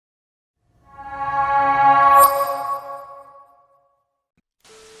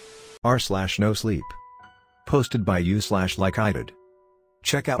r/Nosleep. Posted by u/likeeyedid.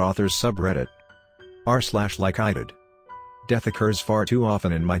 Check out author's subreddit. r/likeeyedid. Death occurs far too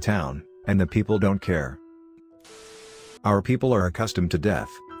often in my town, and the people don't care. Our people are accustomed to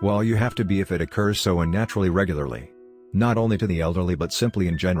death, while you have to be if it occurs so unnaturally regularly. Not only to the elderly but simply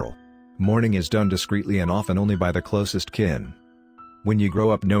in general. Mourning is done discreetly and often only by the closest kin. When you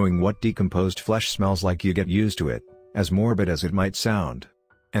grow up knowing what decomposed flesh smells like, you get used to it, as morbid as it might sound.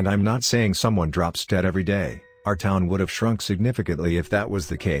 And I'm not saying someone drops dead every day. Our town would have shrunk significantly if that was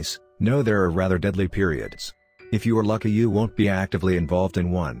the case. No, there are rather deadly periods. If you are lucky, you won't be actively involved in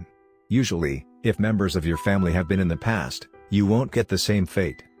one. Usually, if members of your family have been in the past, you won't get the same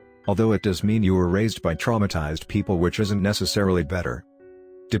fate. Although it does mean you were raised by traumatized people, which isn't necessarily better,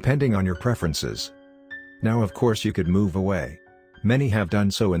 depending on your preferences. Now, of course, you could move away. Many have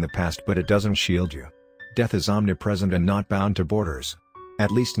done so in the past, but it doesn't shield you. Death is omnipresent and not bound to borders. At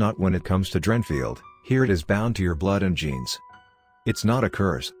least not when it comes to Drenfield. Here it is bound to your blood and genes. It's not a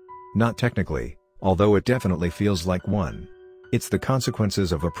curse. Not technically, although it definitely feels like one. It's the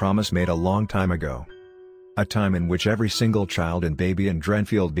consequences of a promise made a long time ago. A time in which every single child and baby in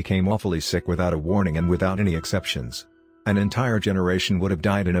Drenfield became awfully sick without a warning and without any exceptions. An entire generation would have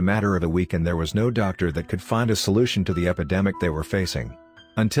died in a matter of a week, and there was no doctor that could find a solution to the epidemic they were facing.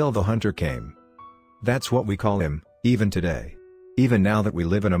 Until the hunter came. That's what we call him, even today. Even now that we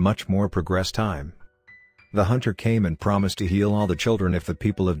live in a much more progressed time. The hunter came and promised to heal all the children if the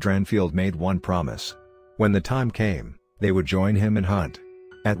people of Drenfield made one promise. When the time came, they would join him and hunt.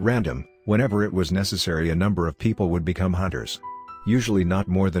 At random, whenever it was necessary, a number of people would become hunters. Usually not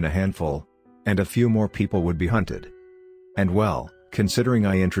more than a handful. And a few more people would be hunted. And well, considering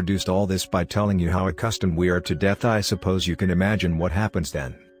I introduced all this by telling you how accustomed we are to death, I suppose you can imagine what happens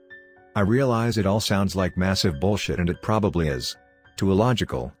then. I realize it all sounds like massive bullshit, and it probably is. To a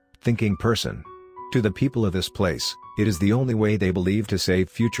logical, thinking person. To the people of this place, it is the only way they believe to save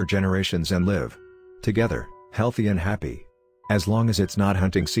future generations and live together, healthy and happy. As long as it's not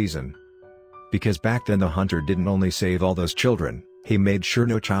hunting season. Because back then the hunter didn't only save all those children, he made sure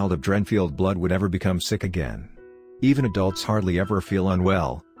no child of Drenfield blood would ever become sick again. Even adults hardly ever feel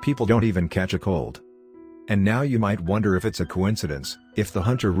unwell, people don't even catch a cold. And now you might wonder if it's a coincidence, if the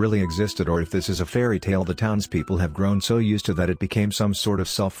hunter really existed, or if this is a fairy tale the townspeople have grown so used to that it became some sort of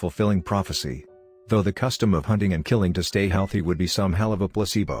self-fulfilling prophecy. Though the custom of hunting and killing to stay healthy would be some hell of a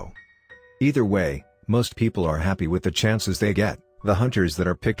placebo. Either way, most people are happy with the chances they get. The hunters that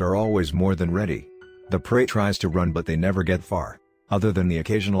are picked are always more than ready. The prey tries to run, but they never get far. Other than the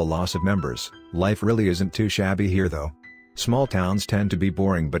occasional loss of members, life really isn't too shabby here though. Small towns tend to be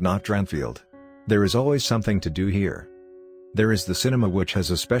boring, but not Drenfield. There is always something to do here. There is the cinema, which has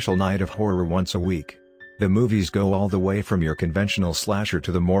a special night of horror once a week. The movies go all the way from your conventional slasher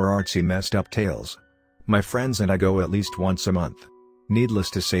to the more artsy, messed up tales. My friends and I go at least once a month. Needless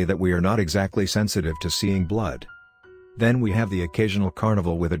to say that we are not exactly sensitive to seeing blood. Then we have the occasional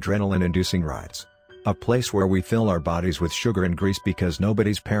carnival with adrenaline-inducing rides. A place where we fill our bodies with sugar and grease because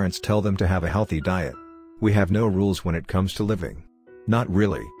nobody's parents tell them to have a healthy diet. We have no rules when it comes to living. Not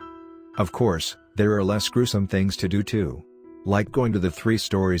really. Of course, there are less gruesome things to do too. Like going to the 3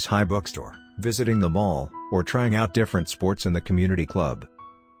 stories high bookstore, visiting the mall, or trying out different sports in the community club.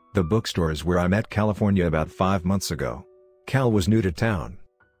 The bookstore is where I met California about 5 months ago. Cal was new to town.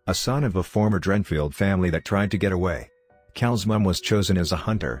 A son of a former Drenfield family that tried to get away. Cal's mom was chosen as a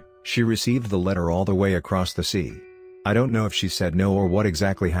hunter. She received the letter all the way across the sea. I don't know if she said no or what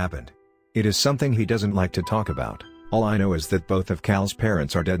exactly happened. It is something he doesn't like to talk about. All I know is that both of Cal's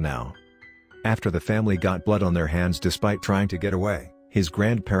parents are dead now. After the family got blood on their hands despite trying to get away, his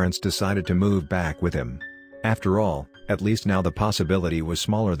grandparents decided to move back with him. After all, at least now the possibility was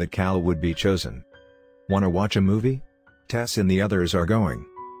smaller that Cal would be chosen. Wanna watch a movie? Tess and the others are going.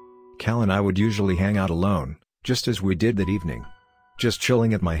 Cal and I would usually hang out alone, just as we did that evening. Just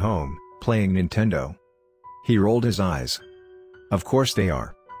chilling at my home, playing Nintendo. He rolled his eyes. Of course they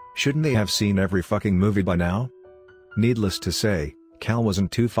are. Shouldn't they have seen every fucking movie by now? Needless to say, Cal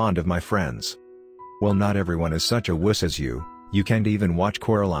wasn't too fond of my friends. Well, not everyone is such a wuss as you can't even watch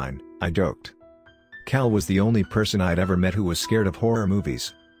Coraline, I joked. Cal was the only person I'd ever met who was scared of horror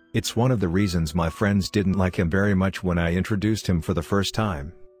movies. It's one of the reasons my friends didn't like him very much when I introduced him for the first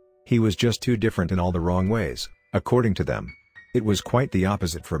time. He was just too different in all the wrong ways, according to them. It was quite the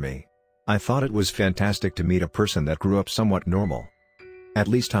opposite for me. I thought it was fantastic to meet a person that grew up somewhat normal. At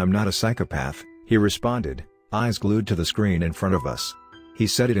least I'm not a psychopath, he responded, eyes glued to the screen in front of us. He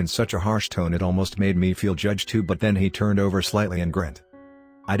said it in such a harsh tone it almost made me feel judged too, but then he turned over slightly and grinned.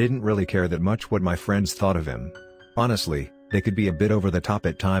 I didn't really care that much what my friends thought of him. Honestly, They could be a bit over the top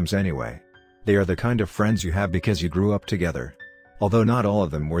at times anyway. They are the kind of friends you have because you grew up together. Although not all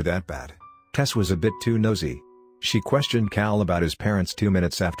of them were that bad. Tess was a bit too nosy. She questioned Cal about his parents 2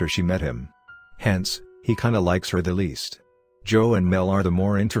 minutes after she met him. Hence, he kinda likes her the least. Joe and Mel are the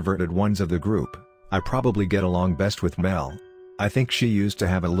more introverted ones of the group. I probably get along best with Mel. I think she used to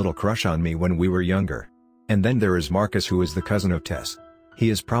have a little crush on me when we were younger. And then there is Marcus, who is the cousin of Tess. He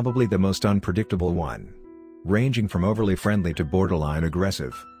is probably the most unpredictable one. Ranging from overly friendly to borderline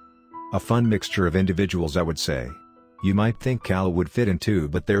aggressive. A fun mixture of individuals, I would say. You might think Cal would fit in too,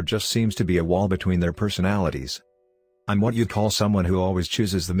 but there just seems to be a wall between their personalities. I'm what you'd call someone who always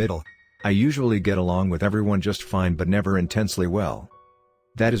chooses the middle. I usually get along with everyone just fine but never intensely well.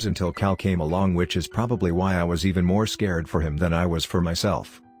 That is until Cal came along, which is probably why I was even more scared for him than I was for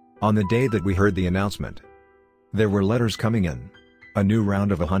myself. On the day that we heard the announcement, there were letters coming in. A new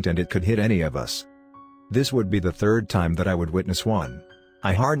round of a hunt, and it could hit any of us. This would be the third time that I would witness one.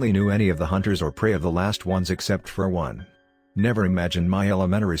 I hardly knew any of the hunters or prey of the last ones except for one. Never imagined my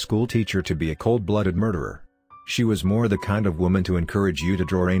elementary school teacher to be a cold-blooded murderer. She was more the kind of woman to encourage you to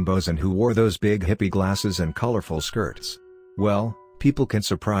draw rainbows and who wore those big hippie glasses and colorful skirts. Well, people can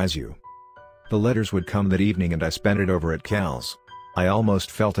surprise you. The letters would come that evening and I spent it over at Cal's. I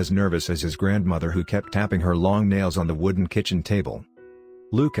almost felt as nervous as his grandmother, who kept tapping her long nails on the wooden kitchen table.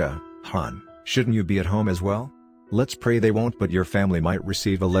 "Luca, hon, shouldn't you be at home as well? Let's pray they won't, but your family might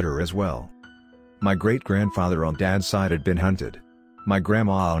receive a letter as well." My great-grandfather on Dad's side had been hunted. My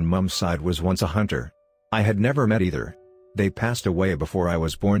grandma on Mom's side was once a hunter. I had never met either. They passed away before I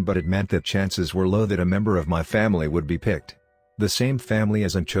was born, but it meant that chances were low that a member of my family would be picked. The same family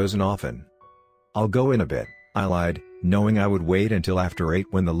isn't chosen often. "I'll go in a bit," I lied, knowing I would wait until after 8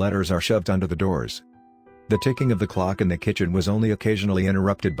 when the letters are shoved under the doors. The ticking of the clock in the kitchen was only occasionally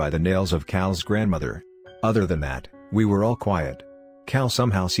interrupted by the nails of Cal's grandmother. Other than that, we were all quiet. Cal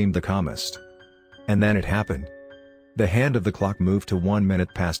somehow seemed the calmest. And then it happened. The hand of the clock moved to 1 minute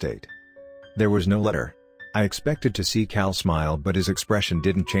past 8. There was no letter. I expected to see Cal smile, but his expression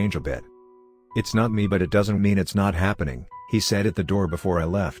didn't change a bit. "It's not me, but it doesn't mean it's not happening," he said at the door before I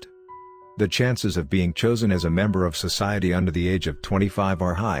left. The chances of being chosen as a member of society under the age of 25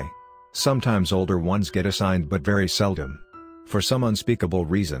 are high. Sometimes older ones get assigned, but very seldom. For some unspeakable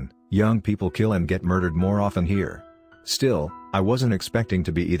reason, young people kill and get murdered more often here. Still, I wasn't expecting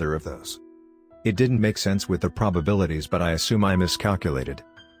to be either of those. It didn't make sense with the probabilities, but I assume I miscalculated.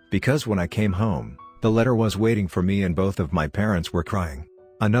 Because when I came home, the letter was waiting for me and both of my parents were crying.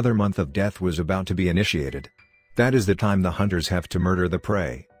 Another month of death was about to be initiated. That is the time the hunters have to murder the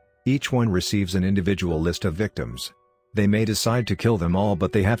prey. Each one receives an individual list of victims. They may decide to kill them all,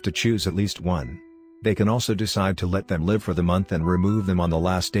 but they have to choose at least one. They can also decide to let them live for the month and remove them on the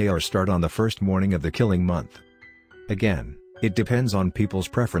last day, or start on the first morning of the killing month. Again, it depends on people's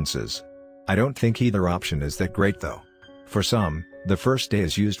preferences. I don't think either option is that great though. For some, the first day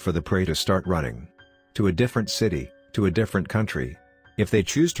is used for the prey to start running. To a different city, to a different country. If they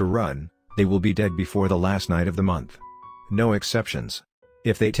choose to run, they will be dead before the last night of the month. No exceptions.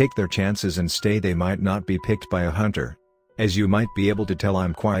 If they take their chances and stay, they might not be picked by a hunter. As you might be able to tell,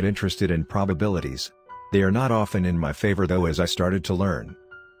 I'm quite interested in probabilities. They are not often in my favor though, as I started to learn.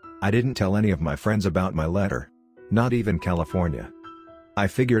 I didn't tell any of my friends about my letter. Not even California. I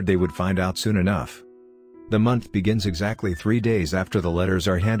figured they would find out soon enough. The month begins exactly 3 days after the letters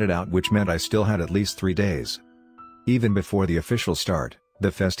are handed out, which meant I still had at least 3 days. Even before the official start,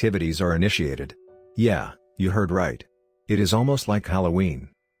 the festivities are initiated. Yeah, you heard right. It is almost like Halloween.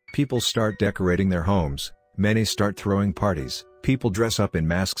 People start decorating their homes, many start throwing parties, people dress up in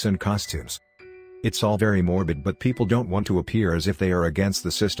masks and costumes. It's all very morbid, but people don't want to appear as if they are against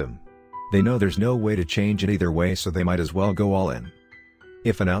the system. They know there's no way to change it either way, so they might as well go all in.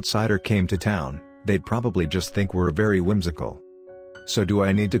 If an outsider came to town, they'd probably just think we're very whimsical. "So do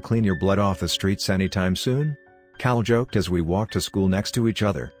I need to clean your blood off the streets anytime soon?" Cal joked as we walked to school next to each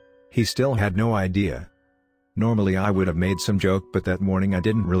other. He still had no idea. Normally I would have made some joke, but that morning I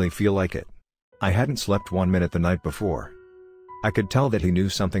didn't really feel like it. I hadn't slept 1 minute the night before. I could tell that he knew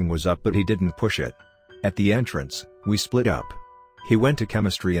something was up, but he didn't push it. At the entrance, we split up. He went to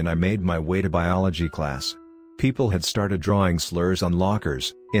chemistry and I made my way to biology class. People had started drawing slurs on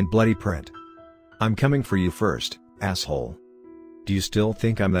lockers, in bloody print. "I'm coming for you first, asshole. Do you still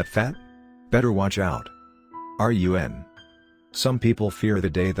think I'm that fat? Better watch out. Are you in?" Some people fear the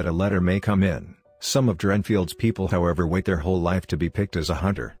day that a letter may come in. Some of Drenfield's people, however, wait their whole life to be picked as a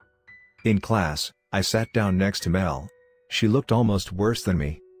hunter. In class, I sat down next to Mel. She looked almost worse than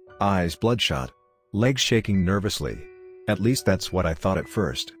me. Eyes bloodshot. Legs shaking nervously. At least that's what I thought at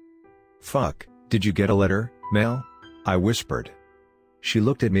first. "Fuck, did you get a letter, Mel?" I whispered. She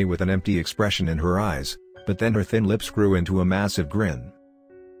looked at me with an empty expression in her eyes, but then her thin lips grew into a massive grin.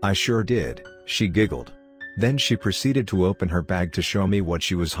 I sure did, she giggled. Then she proceeded to open her bag to show me what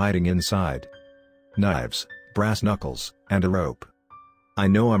she was hiding inside. Knives, brass knuckles, and a rope. I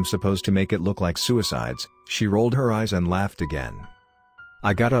know I'm supposed to make it look like suicides, she rolled her eyes and laughed again.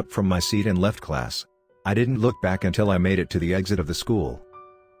 I got up from my seat and left class. I didn't look back until I made it to the exit of the school.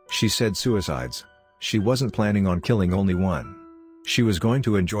 She said suicides. She wasn't planning on killing only one. She was going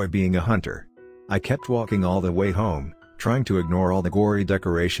to enjoy being a hunter. I kept walking all the way home, trying to ignore all the gory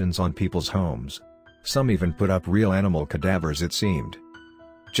decorations on people's homes. Some even put up real animal cadavers, it seemed.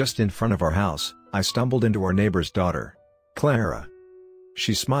 Just in front of our house, I stumbled into our neighbor's daughter, Clara.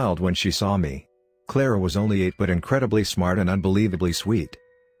 She smiled when she saw me. Clara was only 8 but incredibly smart and unbelievably sweet.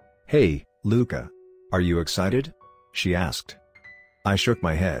 "Hey, Luca. Are you excited?" she asked. I shook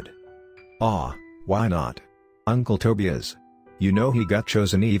my head. "Aw, why not? Uncle Toby is. You know he got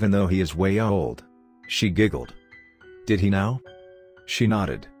chosen even though he is way old." She giggled. "Did he now?" She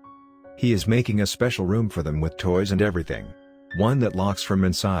nodded. "He is making a special room for them with toys and everything. One that locks from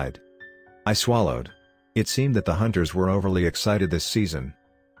inside." I swallowed. It seemed that the hunters were overly excited this season.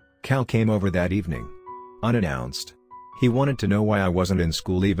 Cal came over that evening. Unannounced. He wanted to know why I wasn't in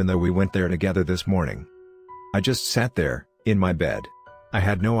school even though we went there together this morning. I just sat there, in my bed. I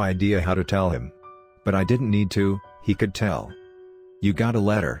had no idea how to tell him. But I didn't need to, he could tell. "You got a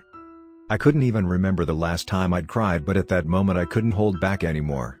letter." I couldn't even remember the last time I'd cried, but at that moment I couldn't hold back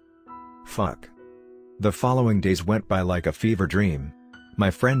anymore. Fuck. The following days went by like a fever dream. My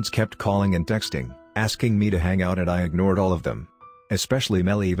friends kept calling and texting, asking me to hang out, and I ignored all of them. Especially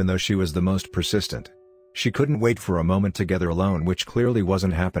Melly, even though she was the most persistent. She couldn't wait for a moment together alone, which clearly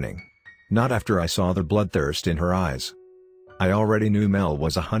wasn't happening. Not after I saw the bloodthirst in her eyes. I already knew Mel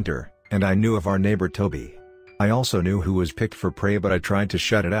was a hunter, and I knew of our neighbor Toby. I also knew who was picked for prey, but I tried to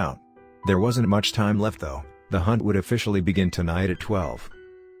shut it out. There wasn't much time left though. The hunt would officially begin tonight at 12.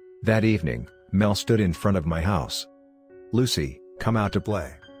 That evening, Mel stood in front of my house. "Lucy, come out to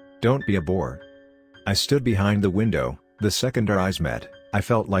play. Don't be a bore." I stood behind the window. The second our eyes met, I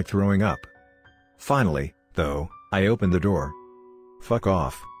felt like throwing up. Finally, though, I opened the door. "Fuck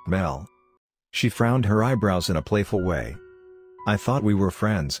off, Mel." She frowned her eyebrows in a playful way. "I thought we were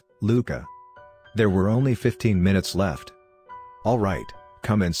friends, Luca." There were only 15 minutes left. "All right,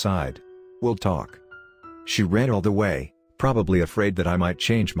 come inside. We'll talk." She ran all the way, probably afraid that I might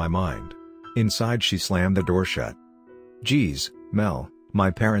change my mind. Inside she slammed the door shut. "Geez, Mel, my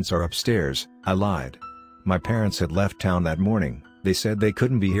parents are upstairs," I lied. My parents had left town that morning. They said they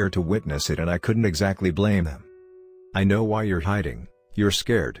couldn't be here to witness it, and I couldn't exactly blame them. "I know why you're hiding. You're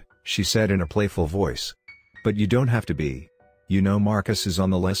scared," she said in a playful voice. "But you don't have to be. You know Marcus is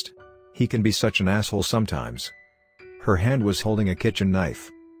on the list? He can be such an asshole sometimes." Her hand was holding a kitchen knife.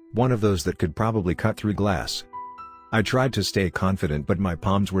 One of those that could probably cut through glass. I tried to stay confident, but my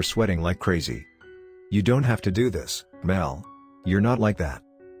palms were sweating like crazy. "You don't have to do this, Mel. You're not like that.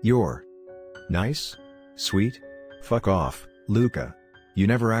 You're nice? Sweet? Fuck off, Luca. You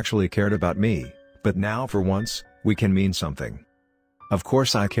never actually cared about me, but now for once, we can mean something." "Of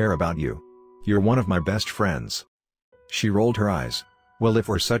course I care about you. You're one of my best friends." She rolled her eyes. "Well, if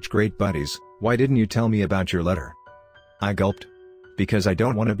we're such great buddies, why didn't you tell me about your letter?" I gulped. "Because I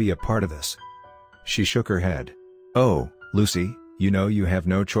don't want to be a part of this." She shook her head. "Oh, Lucy, you know you have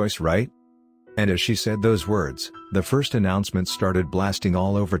no choice, right?" And as she said those words, the first announcement started blasting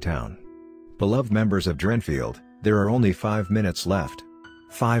all over town. "Beloved members of Drenfield, there are only 5 minutes left."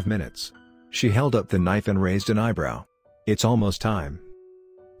 5 minutes. She held up the knife and raised an eyebrow. "It's almost time."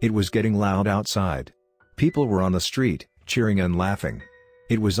 It was getting loud outside. People were on the street, cheering and laughing.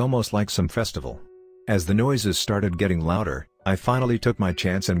 It was almost like some festival. As the noises started getting louder, I finally took my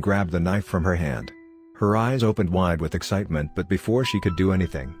chance and grabbed the knife from her hand. Her eyes opened wide with excitement, but before she could do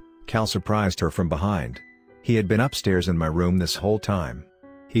anything, Cal surprised her from behind. He had been upstairs in my room this whole time.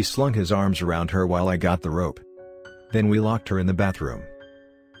 He slung his arms around her while I got the rope. Then we locked her in the bathroom.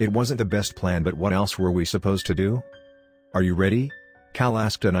 It wasn't the best plan, but what else were we supposed to do? "Are you ready?" Cal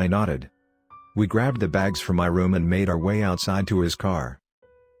asked, and I nodded. We grabbed the bags from my room and made our way outside to his car.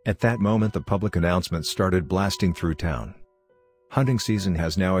 At that moment the public announcement started blasting through town. Hunting season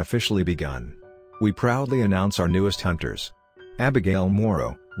has now officially begun. We proudly announce our newest hunters. Abigail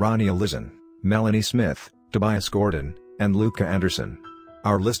Morrow, Ronnie Elizon, Melanie Smith, Tobias Gordon, and Luca Anderson.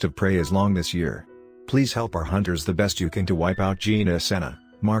 Our list of prey is long this year. Please help our hunters the best you can to wipe out Gina Senna,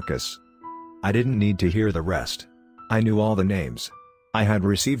 Marcus. I didn't need to hear the rest. I knew all the names. I had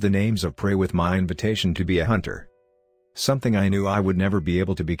received the names of prey with my invitation to be a hunter. Something I knew I would never be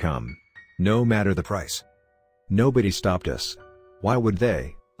able to become. No matter the price. Nobody stopped us. Why would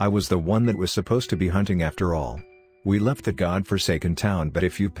they? I was the one that was supposed to be hunting after all. We left the god-forsaken town, but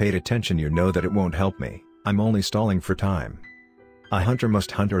if you've paid attention you know that it won't help me. I'm only stalling for time. A hunter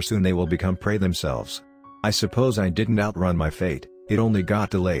must hunt or soon they will become prey themselves. I suppose I didn't outrun my fate, it only got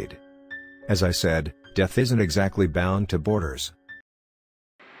delayed. As I said, death isn't exactly bound to borders.